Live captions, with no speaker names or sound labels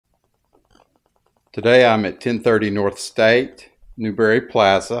Today I'm at 1030 North State, Newberry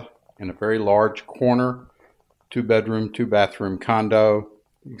Plaza, in a very large corner, 2-bedroom, 2-bathroom condo.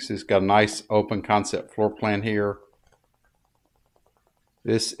 You can see it's got a nice open concept floor plan here.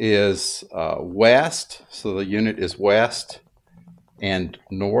 This is west, so the unit is west and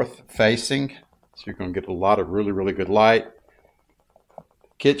north facing. So you're going to get a lot of really good light.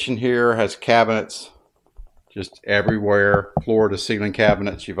 Kitchen here has cabinets just everywhere, floor to ceiling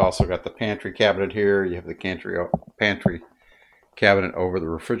cabinets. You've also got the pantry cabinet here. You have the pantry cabinet over the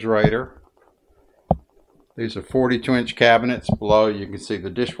refrigerator. These are 42-inch cabinets. Below you can see the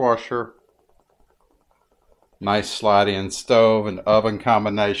dishwasher. Nice slide-in stove and oven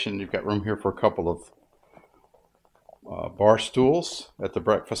combination. You've got room here for a couple of bar stools at the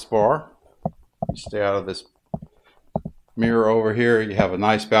breakfast bar. You stay out of this mirror over here. You have a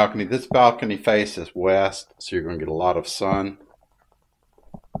nice balcony. This balcony faces west, so you're going to get a lot of sun.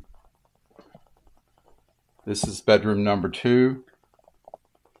 This is bedroom number 2.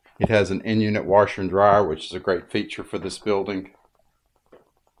 It has an in-unit washer and dryer, which is a great feature for this building.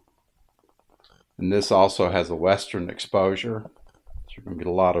 And this also has a western exposure, so you're going to get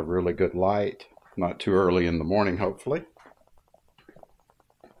a lot of really good light. Not too early in the morning, hopefully.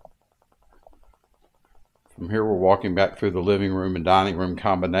 From here we're walking back through the living room and dining room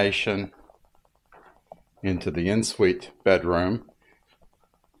combination into the en-suite bedroom.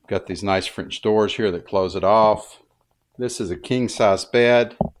 Got these nice French doors here that close it off. This is a king-size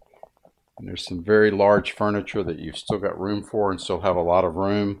bed, and there's some very large furniture that you've still got room for and still have a lot of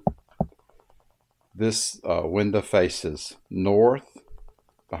room. This window faces north.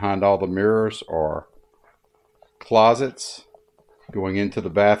 Behind all the mirrors are closets going into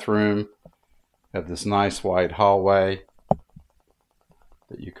the bathroom. Have this nice wide hallway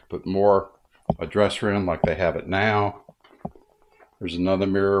that you could put a dresser in like they have it now. There's another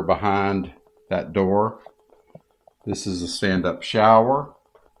mirror behind that door. This is a stand-up shower.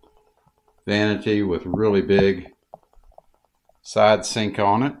 Vanity with really big side sink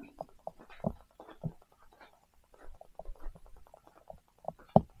on it.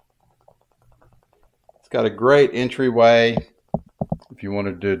 It's got a great entryway if you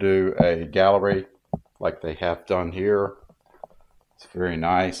wanted to do a gallery like they have done here. It's very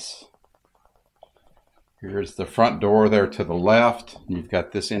nice. Here's the front door there to the left. You've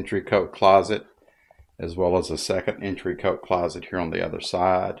got this entry coat closet as well as a second entry coat closet here on the other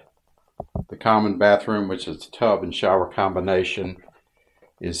side. The common bathroom, which is a tub and shower combination,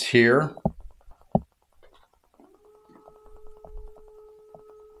 is here.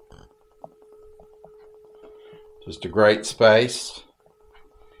 Just a great space.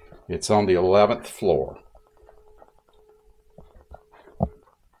 It's on the 11th floor.